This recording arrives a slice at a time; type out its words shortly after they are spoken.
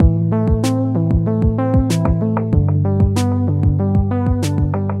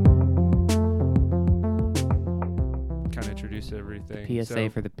PSA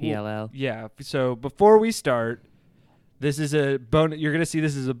for the PLL. Yeah. So before we start, this is a bonus. You're going to see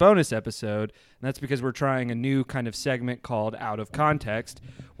this is a bonus episode, and that's because we're trying a new kind of segment called Out of Context,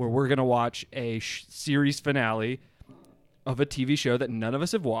 where we're going to watch a series finale of a TV show that none of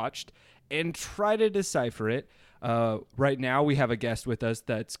us have watched and try to decipher it. Right now, we have a guest with us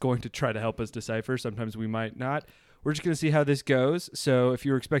that's going to try to help us decipher. Sometimes we might not. We're just going to see how this goes. So if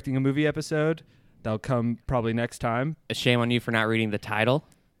you were expecting a movie episode, that'll come probably next time. A shame on you for not reading the title.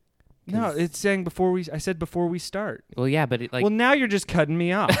 No, it's saying I said before we start. Well, yeah, but well, now you're just cutting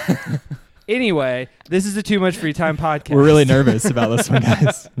me off. Anyway, this is a Too Much Free Time podcast. We're really nervous about this one,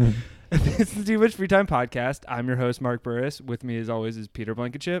 guys. This is Too Much Free Time podcast. I'm your host, Mark Burris. With me, as always, is Peter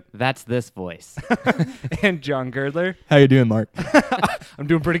Blankenship. That's this voice. And John Girdler. How you doing, Mark? I'm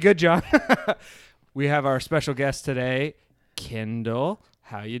doing pretty good, John. We have our special guest today, Kendall.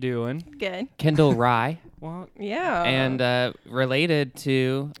 How you doing? Good. Kendall Rye. Well, Yeah. And related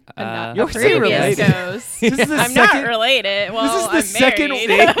to... not You're the saying previous related. ghost. This is the I'm second- not related. Well, this is the I'm second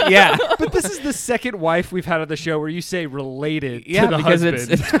married. yeah. but this is the second wife we've had on the show where you say related Yeah, to the because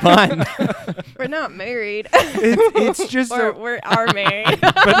husband. it's fun. We're not married. It's just We are married.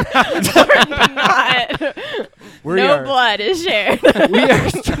 We're not. We No are- blood is shared. we are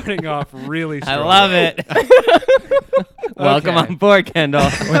starting off really I strong. love it. Welcome Okay. on board, Kendall.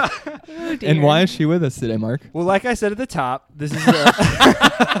 Oh, dear. And why is she with us today, Mark? Well, like I said at the top, this is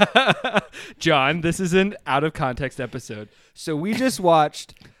John. This is an out of context episode. So we just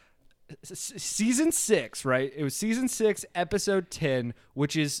watched season 6, right? It was season 6, episode 10,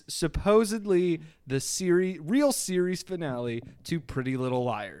 which is supposedly the real series finale to Pretty Little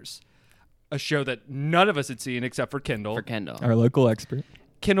Liars, a show that none of us had seen except for Kendall. For Kendall. Our local expert.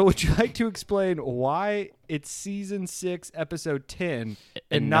 Kendall, would you like to explain why it's season 6, episode 10, and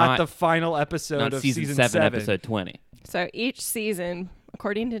And not not- the final episode Not of season 7, episode 20. So each season,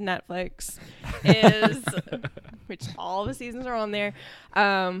 according to Netflix, is which all the seasons are on there.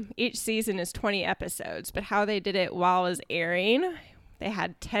 Each season is 20 episodes, but how they did it while it was airing, they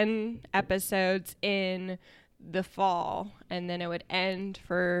had 10 episodes in the fall, and then it would end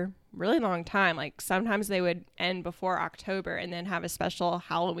for a really long time. Like sometimes they would end before October and then have a special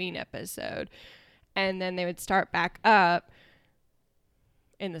Halloween episode, and then they would start back up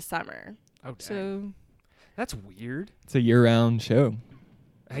in the summer. Okay. So That's weird. It's a year-round show.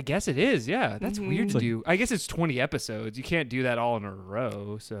 I guess it is, yeah. That's weird to It's like- do. I guess it's 20 episodes. You can't do that all in a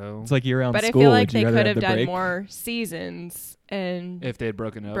row, so... It's like year-round but I school. feel like Would you they rather could have the done break? more seasons and If they had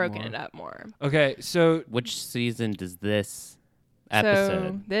broken up it up more. Okay, so... Which season does this So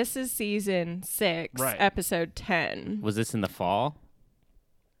episode? this is season 6, Right. episode 10. Was this in the fall?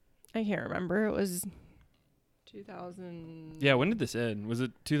 I can't remember. It was 2000. Yeah, when did this end? Was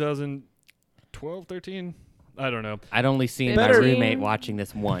it 2012, 13? I don't know. I'd only seen Better- my roommate watching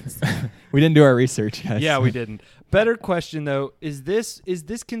this once. We didn't do our research, guys. Yeah, we didn't. Better question, though. Is this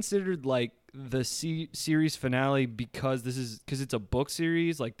considered, like, the series finale because it's a book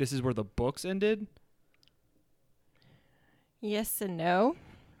series? Like, this is where the books ended? Yes and no.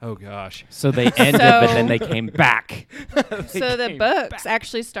 Oh, gosh. So they ended, but then they came back. So the came books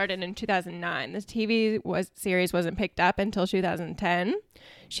actually started in 2009. The TV series wasn't picked up until 2010.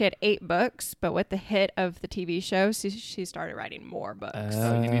 She had 8 books, but with the hit of the TV show, she started writing more books.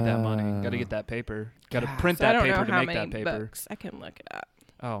 So you need that money. Got to get that paper. Got to print So I that don't know paper to how make many that paper. books. I can look it up.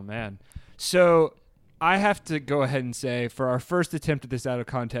 Oh, man. So I have to go ahead and say, for our first attempt at this out of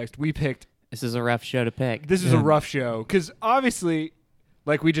context, we picked... This is a rough show to pick. This is a rough show. Because obviously,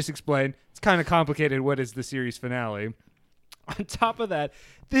 like we just explained, it's kind of complicated what is the series finale. On top of that,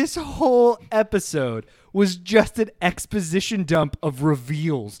 this whole episode was just an exposition dump of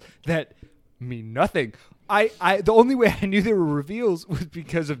reveals that mean nothing. The only way I knew they were reveals was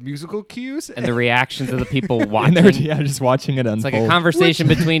because of musical cues. And the reactions of the people And watching. they were just watching it unfold. It's like a conversation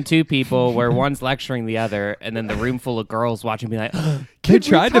between two people where one's lecturing the other, and then the room full of girls watching be like, They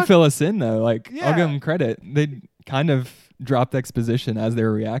tried to fill us in, though. Like, Yeah. I'll give them credit. They kind of dropped exposition as they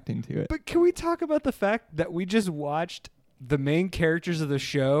were reacting to it. But can we talk about the fact that we just watched the main characters of the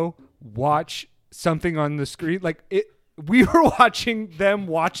show watch something on the screen? Like, we were watching them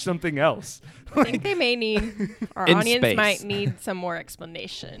watch something else. I think they may need, our In audience space. might need some more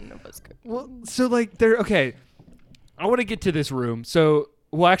explanation of what's good. Well, so like they're okay. I want to get to this room. So,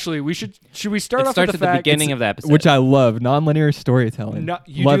 well, actually, should we start it off starts with at the the fact beginning of the episode. Which I love. Nonlinear storytelling.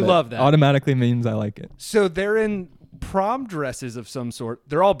 You do love that. Automatically means I like it. So they're in prom dresses of some sort.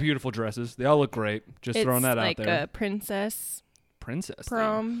 They're all beautiful dresses. They all look great. Just It's throwing that like out there. a princess Princess thing.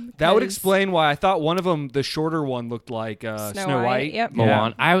 prom. That would 'cause explain why I thought one of them, the shorter one, looked like Snow White. Yep. Yeah.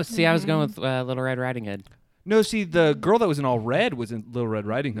 Moana. I was going with Little Red Riding Hood. No, see, the girl that was in all red was in Little Red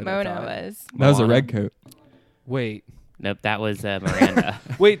Riding Hood. I Mona thought. was. That was a Moana. red coat. Wait, Nope, that was Miranda.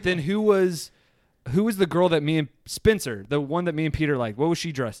 wait. Then who was the girl that me and Spencer, the one that me and Peter liked? What was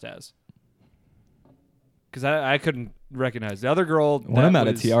she dressed as? Because I couldn't recognize the other girl. One of them that had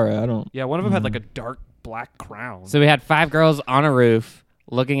a was- tiara. I don't. Yeah, one of them had like a dark black crown. So we had 5 girls on a roof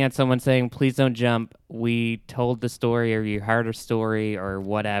looking at someone saying, "Please don't jump." We told the story, or you heard a story, or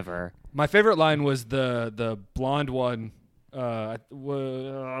whatever. My favorite line was the blonde one.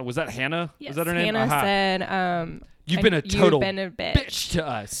 Was that Hannah? Yes, Was that her name? Hannah Aha. said, You've been a total been a bitch to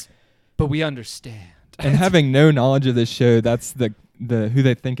us, but we understand. And having no knowledge of this show, that's the who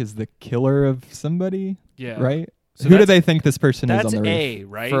they think is the killer of somebody, Yeah. right? So who do that's- they think this person is That's on the roof? A,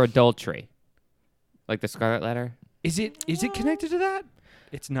 right? For adultery. Like the Scarlet Letter? Is it connected to that?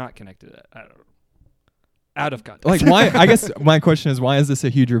 It's not connected to that. I don't know. Out of context. Like, why? I guess my question is, why is this a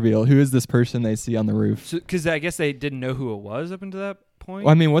huge reveal? Who is this person they see on the roof? Because I guess they didn't know who it was up until that point.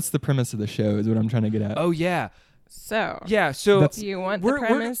 Well, I mean, what's the premise of the show? Is what I'm trying to get at. Oh yeah, So, yeah. So That's- do you want We're- the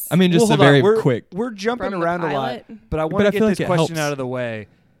we're- premise? I mean, just well, a hold on. very We're- quick. We're jumping from the around a lot, pilot? but I want But I to feel get like this it question helps. out of the way.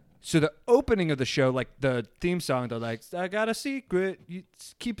 So the opening of the show, like the theme song, they're like, "I got a secret. You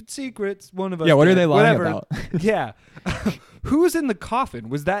keep it secret. One of us." Yeah, what are did." they lying Whatever. about? Yeah. Who was in the coffin?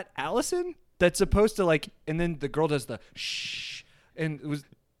 Was that Allison? That's supposed to like, and then the girl does the shh, and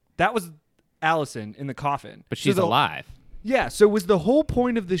that was Allison in the coffin. But So she's the- alive. Yeah. So was the whole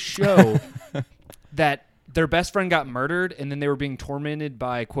point of the show that their best friend got murdered, and then they were being tormented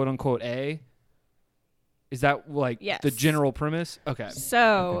by quote unquote A? Is that like Yes. the general premise? Okay.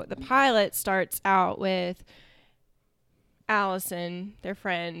 So the pilot starts out with Allison, their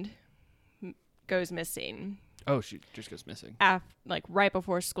friend, goes missing. Oh, she just goes missing. Like right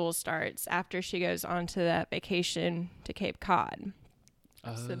before school starts, after she goes on to that vacation to Cape Cod.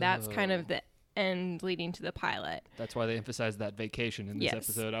 So that's kind of the end leading to the pilot. That's why they emphasized that vacation in this Yes.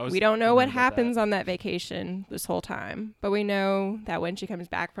 episode. We don't know what wondering about happens that. on that vacation this whole time, but we know that when she comes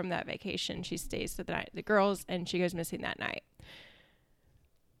back from that vacation, she stays the night with the girls, and she goes missing that night.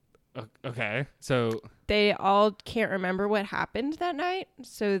 Okay, so They all can't remember what happened that night,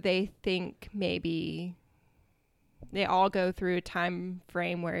 so they think maybe they all go through a time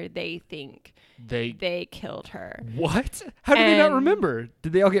frame where they think they killed her. what? How did they not And- remember?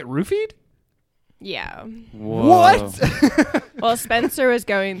 Did they all get roofied? Yeah. Whoa. Well, Spencer was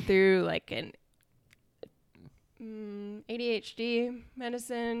going through like an ADHD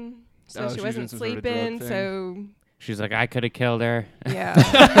medicine, so Oh, she she was wasn't doing some sort of sleeping. drug So She's like, I could have killed her. yeah,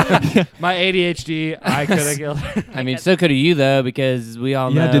 My ADHD, I could have killed her. I mean, so could have you, though, because we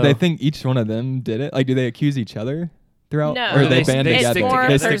all Yeah, know. do they think each one of them did it? Like, do they accuse each other throughout? no, Or they They band stick it's together? more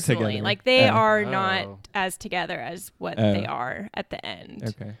They stick personally. together. Like they Oh. are Oh. not as together as what Oh. they are at the end.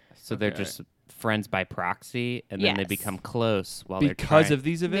 Okay. So they're Okay. just friends by proxy, and then they Yes. become close while Because they're trying. of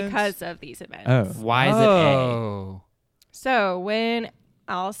these events? Because of these events. Oh. Why is it A? Oh. So when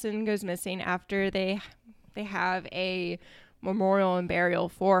Allison goes missing, after they have a memorial and burial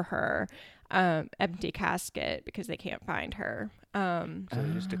for her, empty casket because they can't find her. So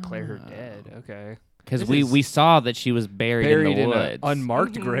they just declare her dead. Okay. Because This we is- saw that she was buried in the an woods.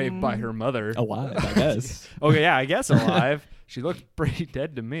 unmarked Mhm. grave by her mother. Alive, I guess. Okay, yeah, I guess alive. She looked pretty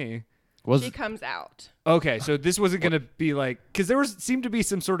dead to me. was She comes out. Okay, so this wasn't going to be like, because there seemed to be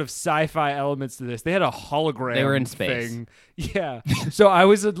some sort of sci-fi elements to this. They had a hologram. They were in space. Thing. Yeah. So I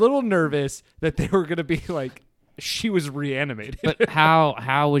was a little nervous that they were going to be like, she was reanimated. but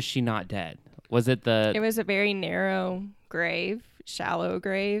how was she not dead? Was it the? It was a very narrow grave, shallow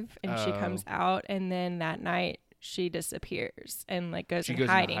grave, and she Oh. comes out, and then that night she disappears and like goes She in goes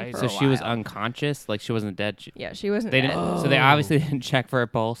into hiding hiding. for so a she was while. unconscious, like she wasn't dead. Yeah, she wasn't They dead. didn't. So they obviously didn't check for a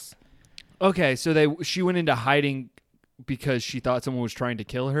pulse. Okay, so she went into hiding because she thought someone was trying to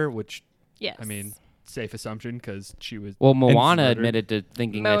kill her, which, Yes. I mean, safe assumption because she was. Well, Moana murdered. admitted to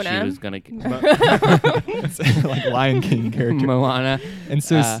thinking that she Mona. was gonna. It's like Lion King character. Moana, And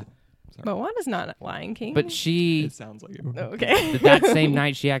so, Moana's not a Lion King. but she it sounds like it. okay. that same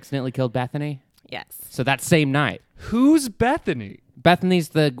night she accidentally killed Bethany. Yes. So that same night, Who's Bethany? Bethany's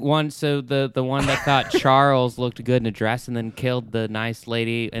the one. So the one that thought Charles looked good in a dress and then killed the nice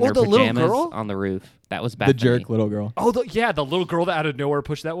lady in Oh, her the little pajamas girl? on the roof. That was Bethany. The jerk little girl. Oh, the little girl that out of nowhere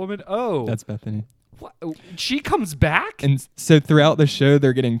pushed that woman. Oh, That's Bethany. what? She comes back. And so throughout the show,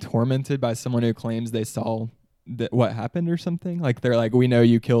 they're getting tormented by someone who claims they saw what happened or something. Like they're like, "We know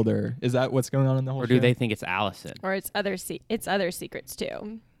you killed her." Is that what's going on in the whole Or show? do they think it's Allison? Or it's other secrets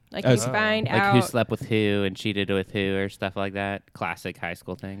too. Like Oh, you so- find Like out. who slept with who and cheated with who or stuff like that. Classic high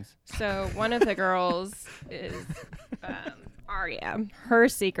school things. So one of the girls is Arya. Her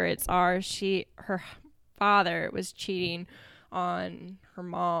secrets are her father was cheating on her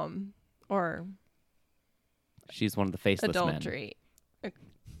mom or She's one of the faceless men. adultery.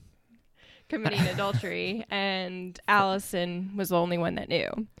 Committing adultery, and Allison was the only one that knew,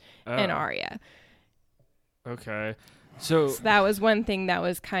 and Oh, Arya. okay. So So that was one thing that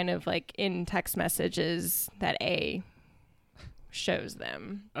was kind of like in text messages that A shows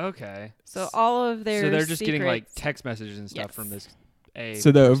them. okay. So all of their So they're just getting like secrets- text messages and stuff Yes. from this A.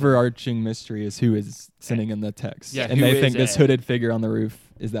 So the person. overarching mystery is who is sending in the text. Yeah, and who they is think this A? hooded figure on the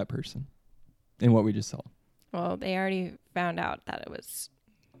roof is that person in what we just saw. Well, they already found out that it was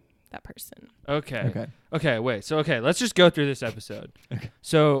that person. Okay. Okay, wait. So let's just go through this episode. Okay.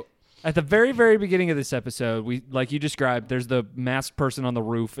 So at the very, very beginning of this episode, we like you described, there's the masked person on the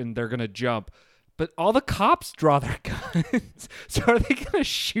roof and they're gonna jump. But all the cops draw their guns. So are they gonna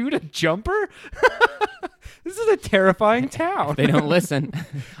shoot a jumper? This is a terrifying town. They don't listen.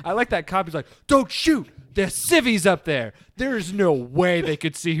 I like that cop who's like, don't shoot. There's civvies up there. There's no way they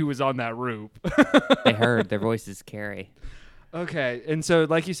could see who was on that roof. They heard their voices carry. Okay, and so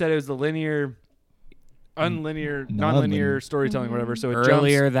like you said, it was the linear, unlinear, Nonlinear. nonlinear storytelling, whatever. So it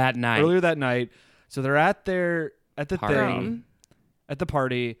Earlier jumps that night. earlier that night. So they're at the Party. thing, at the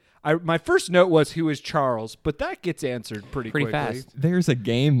party. My first note was who is Charles, but that gets answered pretty quickly. fast. There's a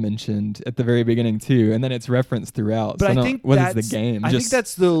game mentioned at the very beginning too, and then it's referenced throughout. But so I don't- think what that's is the game? I think Just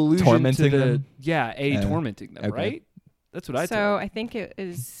that's the allusion tormenting to the them? tormenting them, okay. right? That's what I So thought. I think it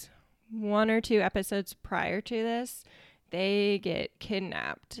is 1 or 2 episodes prior to this. They get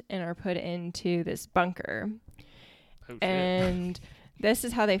kidnapped and are put into this bunker. Oh, shit. And this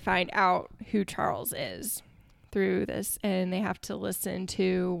is how they find out who Charles is through this. And they have to listen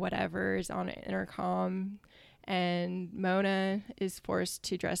to whatever is on an intercom. And Mona is forced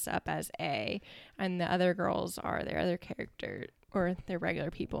to dress up as A. And the other girls are their other character or their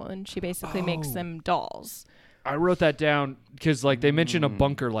regular people. And she basically makes Oh. them dolls. I wrote that down because like they mentioned a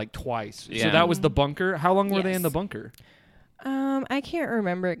bunker like twice. So Yeah. that was the bunker. How long were they in Yes. the bunker? I can't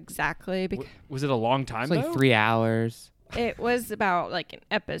remember exactly because Was it a long time It's like though? 3 hours. it was about like an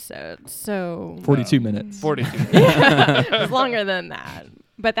episode. So 42 minutes. 42. it was longer than that.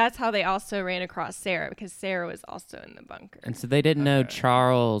 But that's how they also ran across Sarah because Sarah was also in the bunker. And so they didn't know Okay.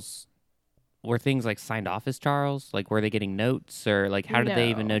 Charles. Were things like signed off as Charles? Like, were they getting notes? Or, like, how did they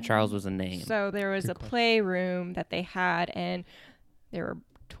even know No. Charles was a name? So there was Good a question. playroom that they had, and there were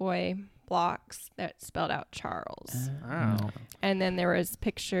toy blocks that spelled out Charles. Wow. And then there was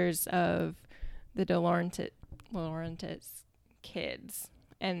pictures of the De Laurentiis kids.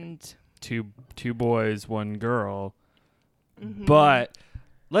 And Two boys, one girl. mhm. But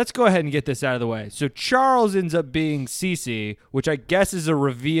let's go ahead and get this out of the way. So Charles ends up being Cece, which I guess is a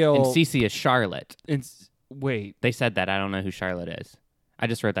reveal. And Cece is Charlotte. Wait, They said that. I don't know who Charlotte is. I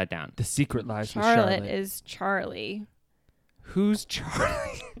just wrote that down. the secret lies with Charlotte Charlotte. is Charlie. Who's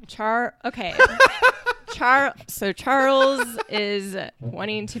Charlie? Okay. So Charles is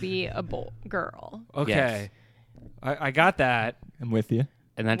wanting to be a girl. Okay, I got that. I'm with you.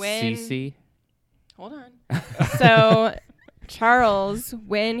 And that's When- Cece. Hold on. So Charles,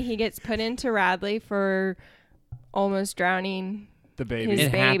 when he gets put into Radley for almost drowning The baby. his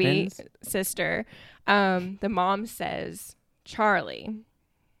It baby happens. sister, the mom says Charlie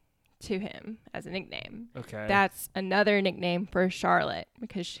to him as a nickname. Okay. That's another nickname for Charlotte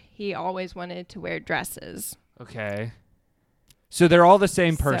because he always wanted to wear dresses. Okay. So they're all the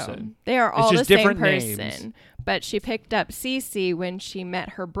same So, person. they are all just the same different person. names. But she picked up Cece when she met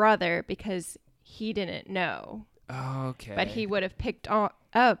her brother because he didn't know. Okay. But he would have picked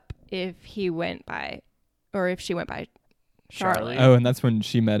up if he went by, or if she went by Charlotte. Charlie. Oh, and that's when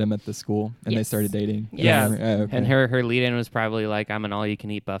she met him at the school and they Yes. started dating. Yeah. Oh, okay. And her lead-in was probably like, I'm an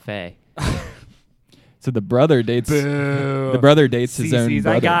all-you-can-eat buffet. So the brother dates. Boo. The brother dates his own Cece's,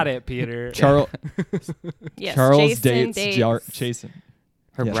 brother. I got it, Peter. Charles Yes, Charles Jason dates Jason.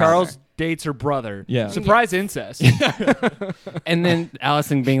 Her Yeah. brother. Charles dates her brother. Yeah. Surprise incest. And then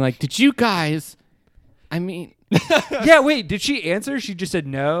Allison being like, did you guys... I mean... Yeah, wait, did she answer? She just said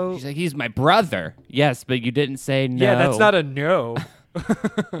no. She's like, he's my brother. Yes, but you didn't say no. Yeah, that's not a no.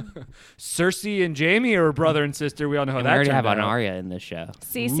 Cersei and Jamie are brother and sister. We all know how And we that already turned have out. an Arya in this show.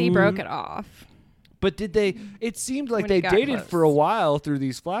 Cece broke it off. But did they? It seemed like When they he got dated close. for a while through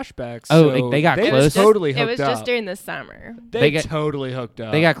these flashbacks. Oh, so they got they close? Totally It hooked was up. just during the summer. they got- totally hooked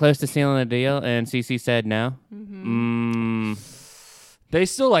up. They got close to sealing the deal, and Cece said no. Mm-hmm. They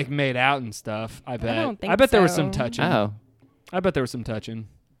still like made out and stuff. I bet. don't think I bet there was some so. touching. Oh, I bet there was some touching.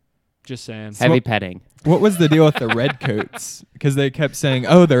 Just saying. heavy petting. What was the deal with the red coats? Because they kept saying,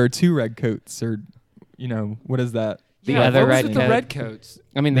 "Oh, there are 2 red coats," or, what is that? The Yeah, other what was red with the coat. red coats?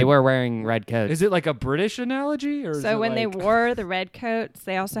 I mean, they were wearing red coats. Is it like a British analogy, or is So it when they like- wore the red coats,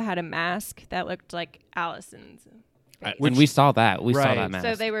 they also had a mask that looked like Allison's. face. And we saw that. We saw Right. that mask.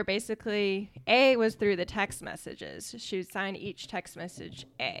 So they were basically A was through the text messages. She would sign each text message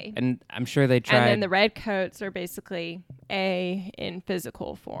A. and I'm sure they tried. And then the red coats are basically A in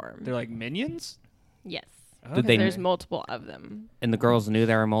physical form. they're like minions? Yes. Oh, Did Because they- there's multiple of them. and the girls knew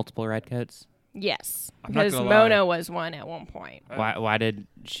there were multiple red coats. Yes. I'm not Because gonna Mona was one at one point. Why did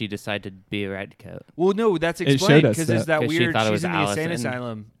she decide to be a red coat? Well, no, that's It explained showed us because there's that 'Cause she weird. thought it She's was in the insane Allison.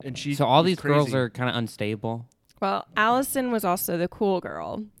 asylum, and she. So all was these girls crazy. are kind of unstable. Well, Allison was also the cool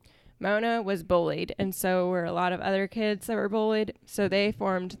girl. Mona was bullied, and so were a lot of other kids that were bullied. So they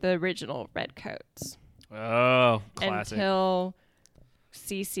formed the original Redcoats Oh, classic. until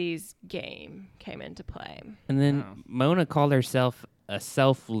Cece's game came into play. And then Wow. Mona called herself a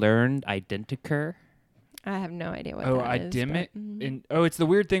self-learned identiker. I have no idea what Oh, that is. idemic. but, And it's the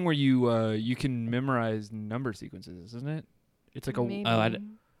weird thing where you can memorize number sequences, isn't it? It's like a maybe.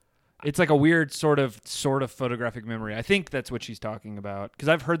 it's like a weird sort of photographic memory. I think that's what she's talking about because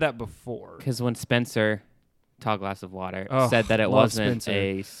I've heard that before. Because when Spencer, tall glass of water, Oh, said that it love wasn't Spencer.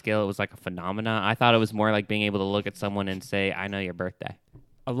 a skill, it was like a phenomena. I thought it was more like being able to look at someone and say, "I know your birthday."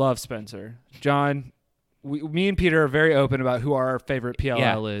 I love Spencer. John, me and Peter are very open about who our favorite PLL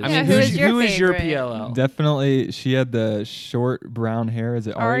Yeah. is. I mean, who is your who is your favorite? PLL? Definitely, she had the short brown hair. Is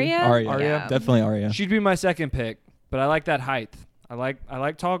it Arya? Arya? Arya. Yeah. Definitely Arya. She'd be my second pick, but I like that height. I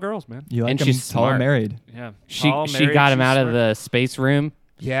like tall girls, man. You like And them she's tall and smart. married. Yeah. She Tall, she married, got him she's out of smart. the space room.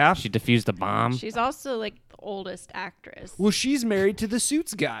 Yeah. She defused a bomb. She's also like the oldest actress. Well, she's married to the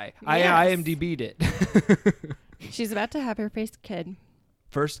Suits guy. I Yes. IMDb'd it. She's about to have her first kid.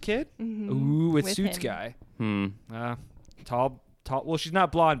 First kid? Mhm. Ooh, with With Suits him. guy. Hmm. Tall. Well, she's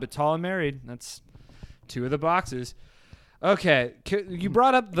not blonde, but tall and married. That's two of the boxes. Okay, you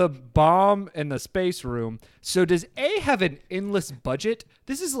brought up the bomb and the space room. So does A have an endless budget?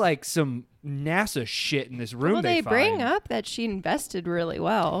 This is like some NASA shit in this room. Well, they bring find. up that she invested really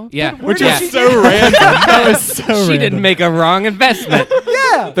well. Yeah. where Which did is she so random. That was so she random. didn't make a wrong investment.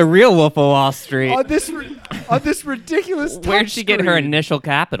 Yeah, The real Wolf of Wall Street. on this ridiculous. Where'd she get her touchscreen. initial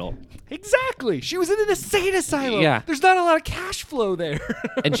capital? Exactly. She was in an insane asylum. Yeah. There's not a lot of cash flow there.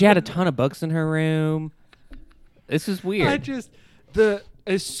 And she had a ton of books in her room. This is weird.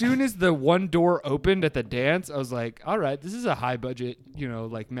 As soon as the one door opened at the dance, I was like, all right, this is a high budget,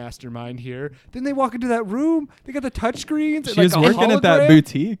 like mastermind here. Then they walk into that room, they got the touchscreens. She and was like a working at that hologram.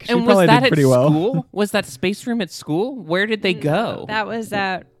 boutique. She and was probably that did at pretty well. school? Was that space room at school? Where did they go? That was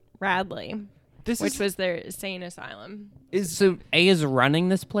at Radley, This which is, was their insane asylum. So A is running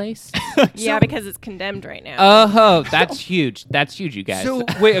this place? Yeah, because it's condemned right now. Oh, that's huge. That's huge, you guys. so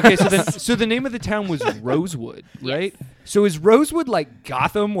wait, okay, so the name of the town was Rosewood, right? So is Rosewood like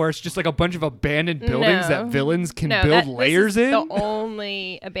Gotham, where it's just like a bunch of abandoned buildings that No. villains can No, build this layers is in? The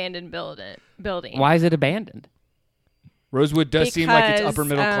only abandoned building. Why is it abandoned? Rosewood does seem like it's Because, upper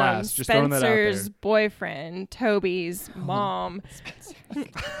middle class. Just throwing that out Spencer's there. boyfriend, Toby's mom,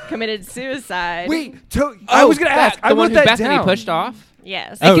 committed suicide. Wait, I was gonna ask. The I one wrote who that Bethany down. pushed off?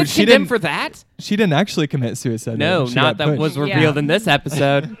 Yes. Oh, Gets she condemned didn't- for that? She didn't actually commit suicide. No, though. She not got that pushed. was Yeah. revealed in this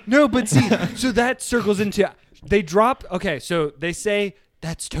episode. No, but see, so that circles into they drop. Okay, so they say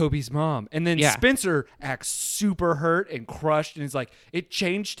that's Toby's mom, and then Yeah. Spencer acts super hurt and crushed, and is like, it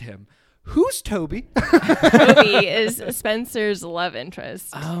changed him. Who's Toby? Toby is Spencer's love interest.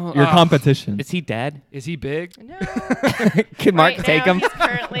 Oh, Your competition. is he dead? Is he big? No. Can Mark Right take now, him? He's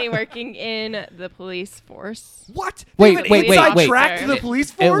currently working in the police force. What? Wait, They have an wait, inside wait. track to the police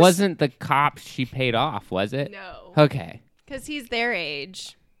force? It wasn't the cop she paid off, was it? No. Okay. Because he's their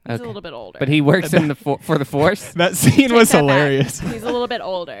age. He's Okay. a little bit older. But he works in the for the force? That scene Take was that back. hilarious. He's a little bit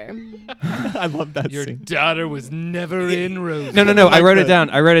older. I love that Your scene. daughter was never in Rosewood. No. I like wrote it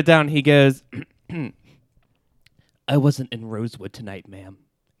that. down. He goes, I wasn't in Rosewood tonight, ma'am.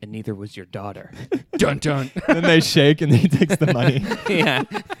 And neither was your daughter. Dun dun. Then they shake and he takes the money. Yeah.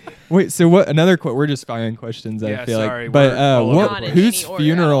 Wait, so what? Another we're just firing questions. Yeah, I feel sorry, like. But we're all over the place. whose Not in any order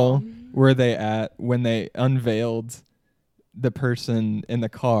funeral at all. were they at when they unveiled the person in the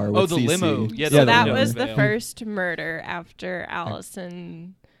car? Oh, With the CC? limo. Yeah, So the that limo was the veil. first murder after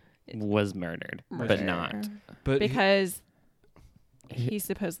Allison Was murdered, but not. murder. But Because he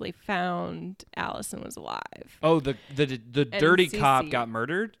supposedly found Allison was alive. the dirty cop CC. got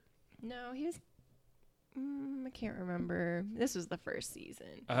murdered. No, he was. I can't remember. This was the first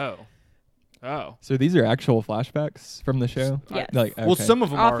season. Oh. So these are actual flashbacks from the show. Yes. Like, Well, okay. some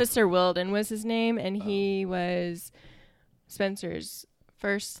of them are. Officer Wilden was his name, and he was Spencer's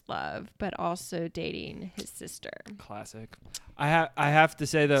first love, but also dating his sister. Classic. I have to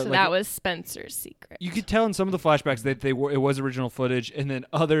say that So like, that was Spencer's secret. you could tell in some of the flashbacks that it was original footage, and then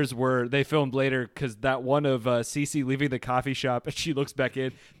others were they filmed later because that one of Cece leaving the coffee shop and she looks back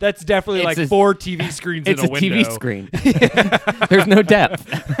in. That's definitely It's like a- 4 TV screens in It's a a window. TV screen. There's no depth.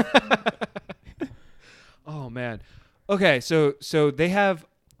 Oh man. Okay, so they have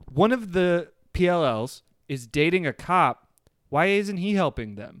one of the PLLs is dating a cop. Why isn't he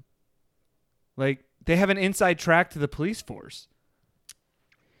helping them? Like they have an inside track to the police force.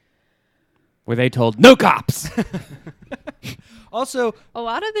 Were they told no cops? Also, A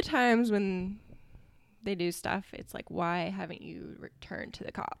lot of the times when they do stuff, it's like, why haven't you returned to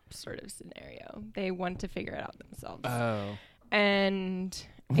the cops sort of scenario. They want to figure it out themselves. And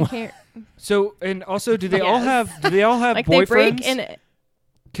I can't, so and also do they all Yes. have like they break boyfriends? in it.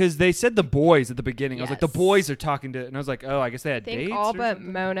 Because they said the boys at the beginning. I was like, the Yes. boys are talking to, and I was like, oh, I guess they I had think dates. all or but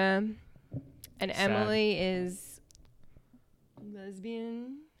something? Mona and Sad. Emily is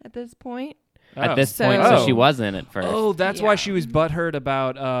lesbian at this point. At this So- point, so Oh. she wasn't at first. Oh, that's why Yeah. she was butthurt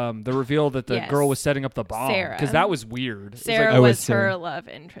about the reveal that the Yes. girl was setting up the bomb. Sarah. Because that was weird. It's Sarah like, Oh, was it's Sarah. her love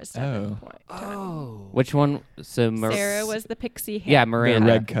interest at Oh. this point. oh. Which one? So Sarah was the pixie hair. Yeah, The Miranda.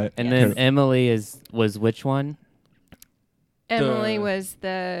 red cut. And Yes. then Emily was which one? Emily the- was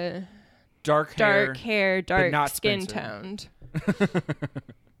the Dark dark hair. hair, dark not skin Spencer. toned.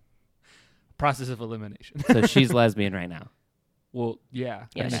 Process of elimination. So she's lesbian right now. Well, yeah.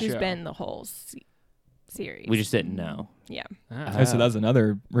 Yeah, in the she's show. been the whole series. We just didn't know. Yeah. Ah. Oh, so that's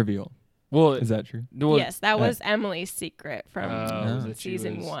another reveal. Well, Is that true? well, Yes, that was Emily's secret from Oh, that she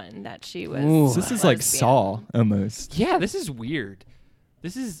season was- 1 that she was. Ooh. So this is like lesbian. Saw almost. Yeah, this is weird.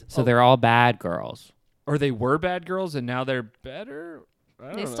 This is So they're all bad girls. or they were bad girls and now they're better.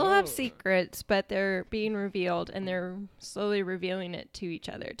 I They don't still know. have secrets, but they're being revealed, and they're slowly revealing it to each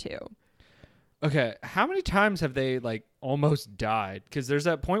other too. Okay, how many times have they like almost died? Because there's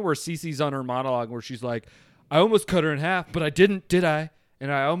that point where Cece's on her monologue where she's like, "I almost cut her in half, but I didn't, did I?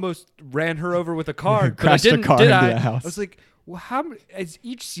 And I almost ran her over with a car, but I Crashed a didn't, car did into I?" the house. I was like, "Well, how? As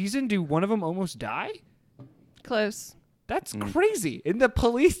each season, do one of them almost die? Close. That's crazy." And the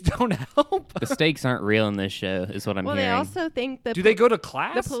police don't help. The stakes aren't real in this show, is what I'm Well, hearing. they also think that Do they go to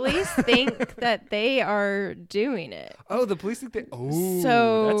class? the police think that they are doing it. Oh, the police think they. Oh,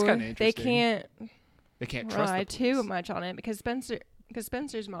 So that's kind of interesting. they can't They can't trust rely the police. too much on it because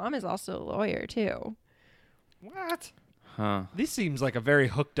Spencer's mom is also a lawyer too. What? Huh. This seems like a very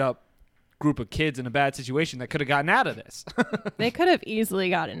hooked up group of kids in a bad situation that could have gotten out of this. They could have easily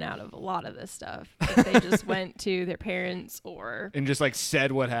gotten out of a lot of this stuff if they just went to their parents or And just like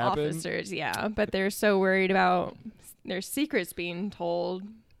said what happened. officers. Yeah, but they're so worried about their secrets being told.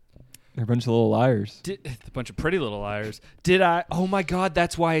 They're a bunch of little liars. A bunch of pretty little liars. Did I? Oh my God,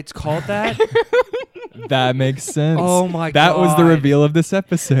 that's why it's called that? That makes sense. Oh my That was the God. reveal of this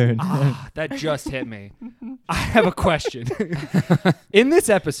episode. Ah, that just hit me. I have a question. In this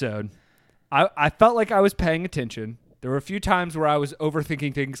episode, I felt like I was paying attention. There were a few times where I was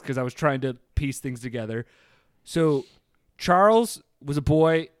overthinking things because I was trying to piece things together. So Charles was a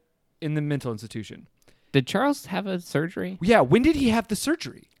boy in the mental institution. Did Charles have a surgery? Yeah, when did he have the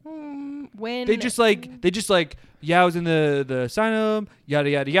surgery? When They just like, yeah, I was in the asylum, yada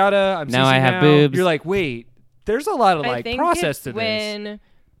yada yada. I'm Now CC I have now. boobs. You're like, wait, there's a lot of I like think process it's to this. when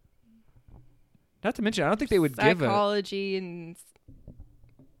Not to mention, I don't think they would give a. psychology and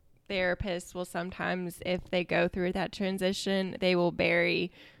therapists will sometimes, if they go through that transition, they will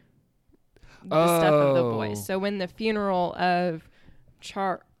bury the stuff of the Oh. boys. So when the funeral of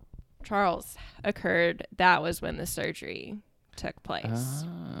Charles occurred, that was when the surgery took place.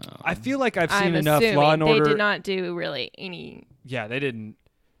 I feel like I've I'm seen enough assuming Law and Order. they did not do really any, Yeah, they didn't.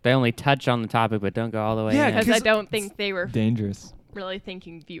 They only touch on the topic, but don't go all the way Yeah, in. because I 'cause don't think they were Dangerous. really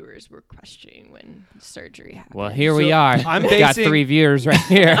thinking viewers were questioning when surgery happened. Well, here we So, are. I'm Got basing- 3 viewers right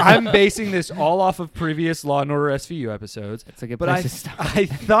here. I'm basing this all off of previous Law and Order SVU episodes. It's a good But place I, to start. I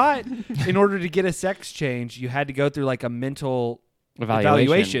thought in order to get a sex change, you had to go through like a mental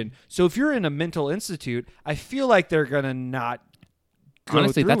evaluation. So if you're in a mental institute, I feel like they're gonna not. Go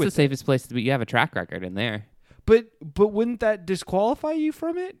Honestly, through that's the with it. safest place to be. You have a track record in there. But wouldn't that disqualify you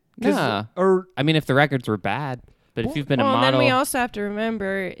from it? 'Cause- Nah. Or I mean, if the records were bad, but if you've been a Well, and then model, we also have to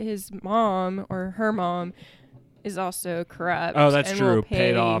remember his mom or her mom is also corrupt. Oh, that's and true. will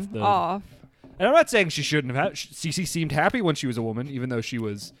Paid pay off the- off. and I'm not saying she shouldn't have. Cece seemed happy when she was a woman, even though she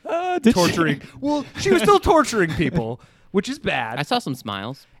was Did torturing. Well, she was still torturing people, which is bad. I saw some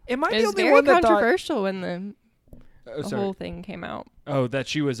smiles. Am I It the was only very one that thought? controversial when the The sorry. whole thing came out. Oh, that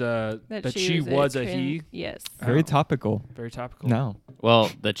she was a That she was a trans- he. Yes. Very Oh. topical. Very topical. No. Well,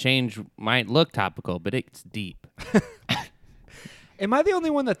 the change might look topical, but it's deep. Am I the only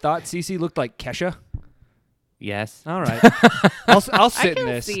one that thought Cece looked like Kesha? Yes. All right. I'll sit in can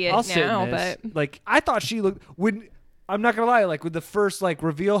this. see it I'll sit now, in this. but- Like I thought she looked when I'm not gonna lie, like when the first like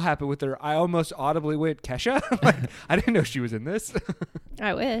reveal happened with her, I almost audibly went Kesha. Like I didn't know she was in this.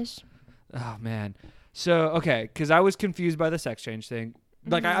 I wish. Oh man. So okay, because I was confused by the sex change thing.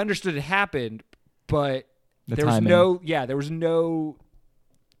 Like I understood it happened, but The there was timing. there was no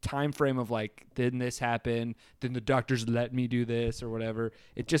time frame of like, didn't this happen? Then the doctors let me do this or whatever.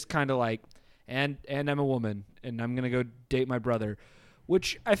 It just kind of like, and I'm a woman and I'm gonna go date my brother,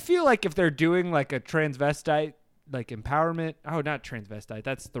 which I feel like if they're doing like a transvestite like empowerment, not transvestite,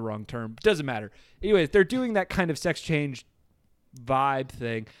 that's the wrong term. Doesn't matter. Anyways, they're doing that kind of sex change vibe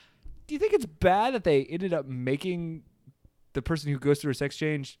thing. Do you think it's bad that they ended up making the person who goes through a sex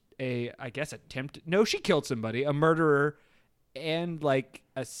change she killed somebody, a murderer, and like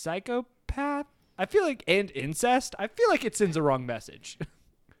a psychopath? I feel like, and incest. I feel like it sends a wrong message.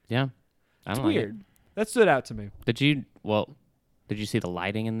 Yeah. I It's don't like it. weird. That stood out to me. Did you see the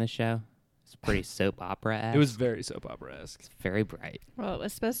lighting in this show? It's pretty soap opera. It was very soap opera-esque. very bright. Well, it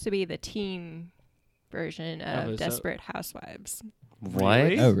was supposed to be the teen version Oh, of so- Desperate Housewives What?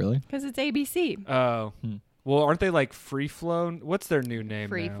 Really? Oh, really? because it's ABC. Oh. Hmm. Well, aren't they like free flown? What's their new name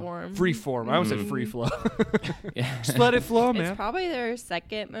now? Freeform. Freeform. I almost said Mhm. free flow. Yeah. Just let it flow, It's man. probably their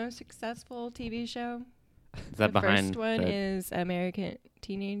second most successful TV show. Is that the behind first one the- is American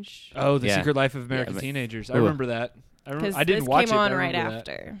Teenage. Oh, The Yeah. Secret Life of American but- Teenagers. I Ooh. remember that. Because I didn't this watch came it. on but I right remember that.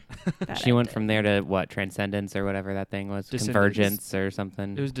 after. that She went ended. from there to what? Transcendence or whatever that thing was? Descendants. Convergence or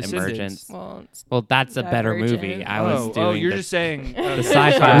something? It was Descendants. Emergence. Well, it's Well, that's a better Divergent. movie. I was doing oh, you're the, just saying the okay.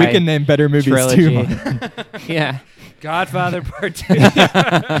 sci-fi. We can name better movies trilogy. too. Yeah. Godfather Part 2.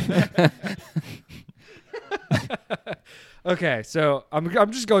 Okay, so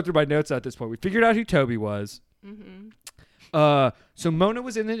I'm just going through my notes at this point. We figured out who Toby was. So Mona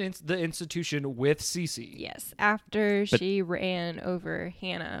was in the institution with Cece. yes, after But- she ran over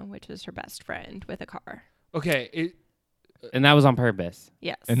Hannah, which was her best friend, with a car. Okay, And that was on purpose.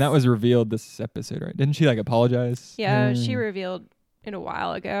 Yes. And that was revealed this episode, right? Didn't she like apologize? Yeah, she Mm. revealed it a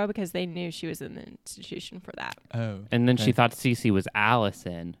while ago because they knew she was in the institution for that. Oh. And then she okay. thought Cece was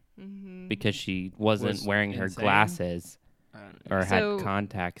Allison Mm-hmm. because she wasn't Was wearing her insane? glasses or So- had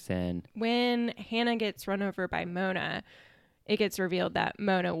contacts in. When Hannah gets run over by Mona, it gets revealed that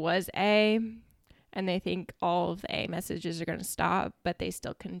Mona was A, and they think all of the A messages are going to stop, but they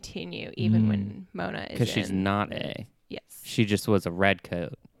still continue even when Mona is Because she's in. not A. Yes. She just was a red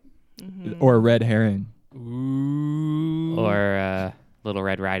coat Mhm. Or a red herring. ooh. or Little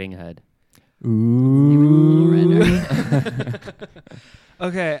Red Riding Hood. Ooh.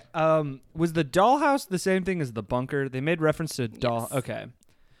 Okay, was the dollhouse the same thing as the bunker? They made reference to doll. Yes. Okay,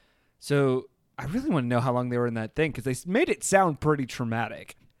 so I really want to know how long they were in that thing because they made it sound pretty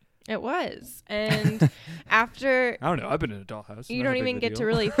traumatic. It was. And after I don't know. I've been in a dollhouse. you not don't a big even of a get deal. to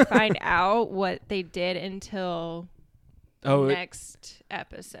really find out what they did until Oh, the it, next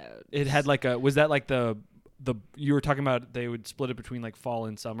episode. it had like a. Was that like the you were talking about? They would split it between like fall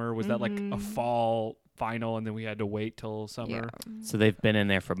and summer. Was that like a Mhm. fall final, and then we had to wait till summer? Yeah. So they've been in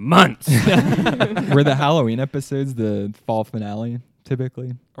there for months. Were the Halloween episodes the fall finale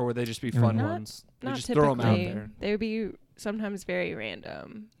typically? Or would they just be Or fun not- ones? They Not just typically. throw them out there. They would be sometimes very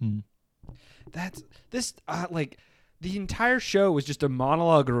random. Hmm. That's this like the entire show was just a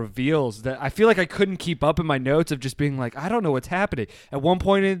monologue of reveals that I feel like I couldn't keep up in my notes of just being like, I don't know what's happening. At one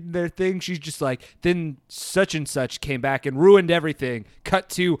point in their thing, she's just like, then such and such came back and ruined everything. Cut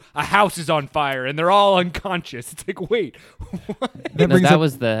to a house is on fire and they're all unconscious. It's like, wait, what? That No, brings that up-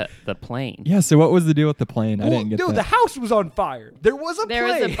 was the plane. Yeah, so what was the deal with the plane? I Well, didn't get no, that. the house was on fire. There was a There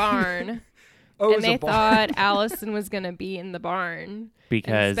plane. was a barn, Oh, it and was they a barn. thought Allison was going to be in the barn.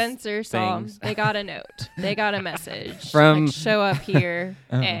 Because and Spencer saw things- they got a note. They got a message From- like, show up here,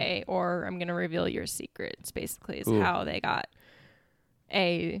 Uh-huh. A, or I'm going to reveal your secrets. Basically, is Ooh. how they got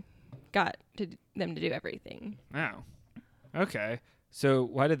them to do everything. Wow. Okay. So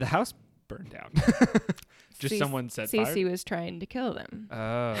why did the house burn down? Just Cece- someone set Cece fire? was trying to kill them,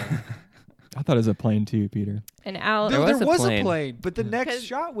 Oh. I thought it was a plane too, Peter. and There was was a a plane. plane, but the next 'Cause-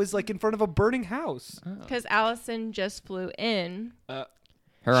 shot was like in front of a burning house. because Allison just flew in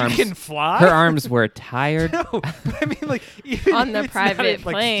Her She arms, can fly. her arms were tired. No, but I mean, like even on the if it's not private a,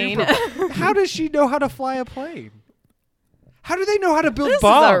 like, plane. super- how does she know how to fly a plane? How do they know how to build This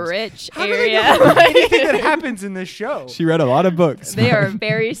bombs? is a rich How do they area. know anything that happens in this show? She read a lot of books. They are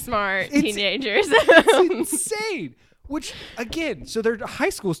very smart It's- teenagers. It's insane. Which, again, so they're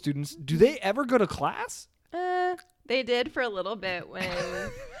high school students. Do they ever go to class? They did for a little bit when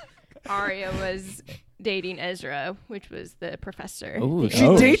Arya was dating Ezra, which was the professor. Ooh, The She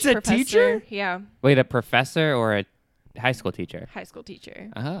English dates a professor. teacher? Yeah, Wait, a professor or a high school teacher? high school teacher.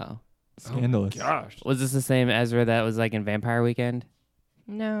 Oh. Scandalous. Gosh. Was this the same Ezra that was like in Vampire Weekend?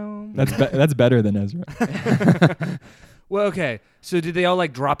 No. That's better than Ezra. Well, okay. So did they all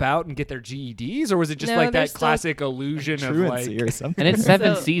like drop out and get their GEDs, or was it just No, like they're that still- classic illusion of Truancy like? or something. And it's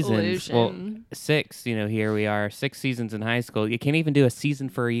 7 So, seasons. Well, illusion. 6, here we are, 6 seasons in high school. You can't even do a season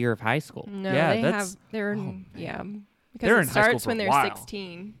for a year of high school. No, Yeah, they that's- have. They're oh, yeah. Because They're it in high school starts for when a they're while.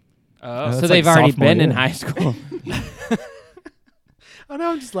 16. Oh, That's So like they've already sophomore been in year. high school. oh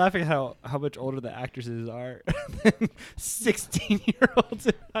no, I'm just laughing at how much older the actresses are than 16-year-olds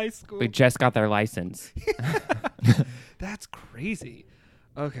in high school. They just got their license. That's crazy.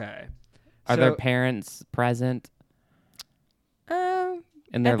 Okay. Are their So- parents present Um,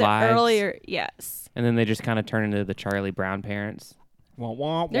 in their at the lives? earlier, yes, And then they just kind of turn into the Charlie Brown parents. Wah,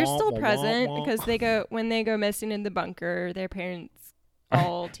 wah, they're wah, still wah, present wah, wah. because when they go missing in the bunker, their parents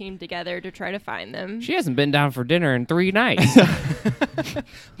all team together to try to find them. She hasn't been down for dinner in 3 nights.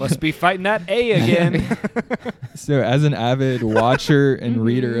 Must be fighting that A again. So, as an avid watcher and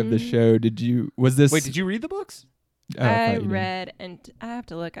reader of the Mhm. show, was this? Wait, did you read the books? Oh, I I thought you did. read, and I have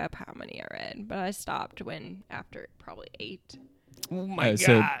to look up how many I read, but I stopped after probably 8. Oh my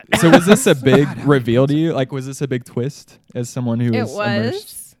So was this a big reveal to you? Like, was this a big twist as someone who It was was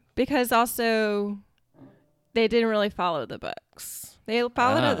immersed? because also they didn't really follow the books. They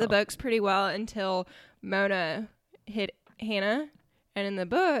followed Oh. the books pretty well until Mona hit Hannah, and in the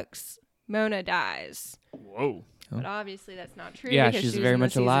books, Mona dies. Whoa. But obviously that's not true. Yeah, because she's she was very in the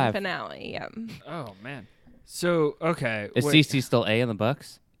much season alive. Finale. Yeah. Oh man. So okay. Is wait. Cece still A in the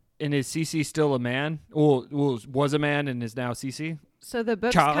books? And is Cece still a man? Well, was a man and is now Cece. So the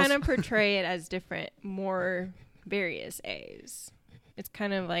books Charles? kind of portray it as different, more various A's. It's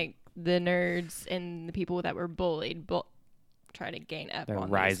kind of like the nerds and the people that were bullied try to gain up They're on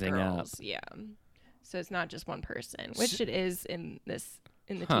rising these up. girls. Yeah. So it's not just one person, which it is in the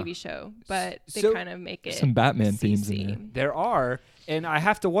Huh. TV show, but they So- kind of make it Some Batman themes in there. CC. There are, and I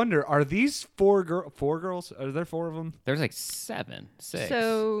have to wonder: are these four girls? Are there 4 of them? There's like 7, 6.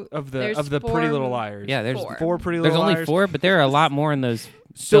 So Of there's the Pretty four- Little Liars. yeah, there's 4. Pretty there's Little only Liars. 4, but there are a lot more in those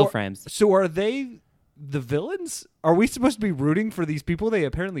still So, frames. so are they the villains? Are we supposed to be rooting for these people they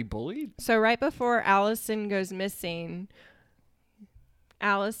apparently bullied? So right before Allison goes missing,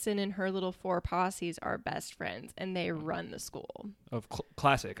 Allison and her little 4 posses are best friends, and they run the school. Of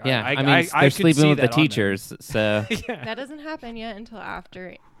classic. Yeah, I mean, I they're could sleeping see with the that on them. teachers, so Yeah. That doesn't happen yet until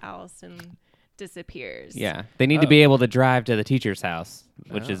after Allison disappears. yeah, they need to Oh. be able to drive to the teacher's house,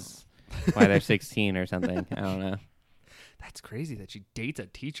 which Oh. is why they're 16 or something. I don't know. That's crazy that she dates a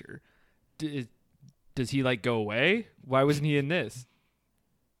teacher. Does he like go away? Why wasn't he in this?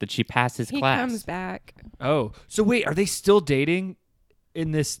 Did she pass his He class? comes back. Oh, so wait, are they still dating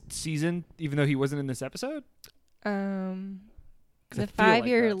in this season, even though he wasn't in this episode? 'Cause I The feel like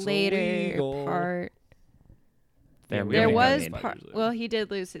 5-year that's later illegal. part. There we There haven't was gotten part. usually. Well, he did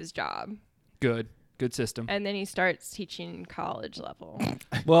lose his job, Good system. and then he starts teaching college level.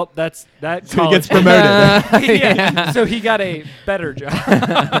 Well, that So he gets college- promoted. yeah. So he got a better job.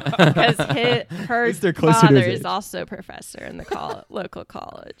 Because her least they're closer to father his is age. also a professor in the local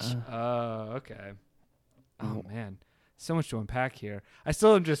college. Oh, okay. Oh man, so much to unpack here. I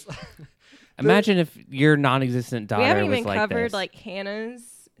still am just. Imagine if your non-existent daughter We haven't was even like covered this. like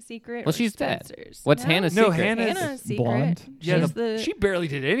Hannah's secret. Well, or she's dead. Spencer's. What's No, Hannah's No, secret? Hannah's secret. Blonde? Yeah, She's the she barely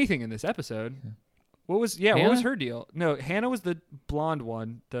did anything in this episode. What was what was Hannah? her deal? No, Hannah was the blonde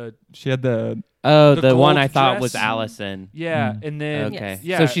one. She had the Oh, the the one gold I thought dress? was Allison. Yeah, Mm. and then Okay. Yes.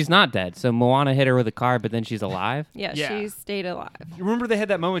 yeah. So she's not dead. So Moana hit her with a car, but then she's alive. yeah, Yeah. she stayed alive. You remember they had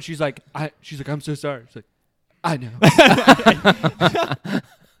that moment? She's like, I'm so sorry. She's like, I know.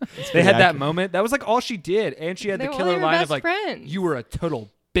 They had that accurate. moment. That was like all she did, and she had They the were killer only line best of like, friends. "You were a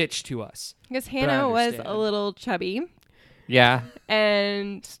total bitch to us." Because I Hannah was a understand. little chubby, Yeah.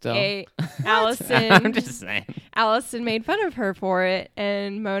 and Still. Allison. I'm just saying. Allison made fun of her for it,